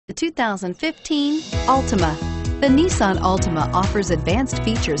The 2015 Altima. The Nissan Altima offers advanced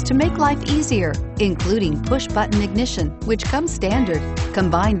features to make life easier, including push-button ignition, which comes standard.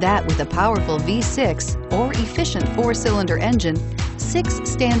 Combine that with a powerful V6 or efficient 4-cylinder engine, 6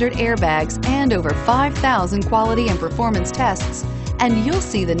 standard airbags, and over 5,000 quality and performance tests, and you'll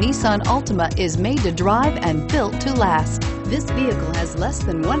see the Nissan Altima is made to drive and built to last. This vehicle has less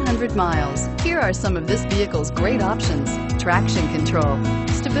than 100 miles. Here are some of this vehicle's great options: traction control,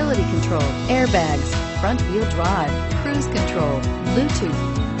 stability control, airbags, front wheel drive, cruise control,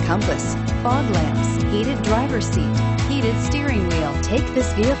 Bluetooth, compass, fog lamps, heated driver's seat, heated steering wheel. Take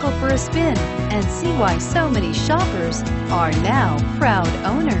this vehicle for a spin and see why so many shoppers are now proud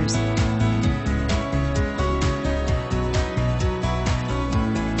owners.